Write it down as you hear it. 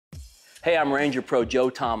Hey, I'm Ranger Pro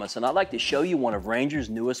Joe Thomas, and I'd like to show you one of Ranger's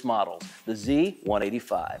newest models, the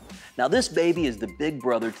Z185. Now, this baby is the big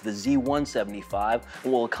brother to the Z175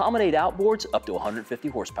 and will accommodate outboards up to 150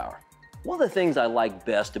 horsepower. One of the things I like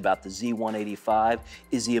best about the Z185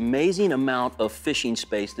 is the amazing amount of fishing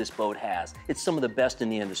space this boat has. It's some of the best in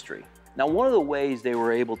the industry. Now, one of the ways they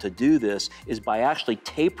were able to do this is by actually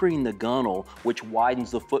tapering the gunnel, which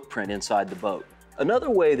widens the footprint inside the boat.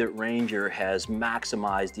 Another way that Ranger has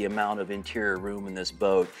maximized the amount of interior room in this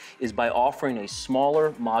boat is by offering a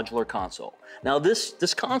smaller modular console. Now this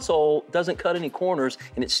console doesn't cut any corners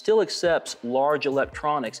and it still accepts large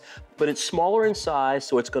electronics, but it's smaller in size,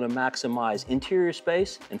 so it's going to maximize interior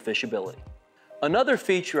space and fishability. Another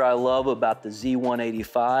feature I love about the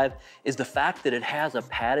Z185 is the fact that it has a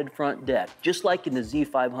padded front deck, just like in the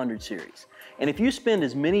Z500 series. And if you spend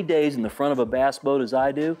as many days in the front of a bass boat as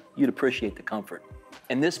I do, you'd appreciate the comfort.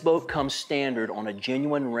 And this boat comes standard on a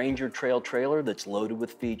genuine Ranger Trail trailer that's loaded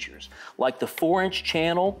with features, like the 4-inch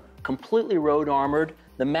channel, completely road armored,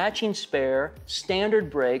 the matching spare, standard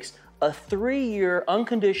brakes, a 3-year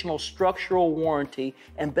unconditional structural warranty,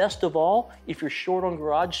 and best of all, if you're short on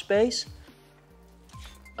garage space,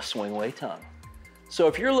 a swing-away tongue. So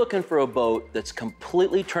if you're looking for a boat that's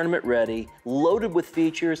completely tournament ready, loaded with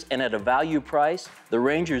features, and at a value price, the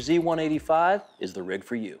Ranger Z185 is the rig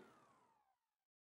for you.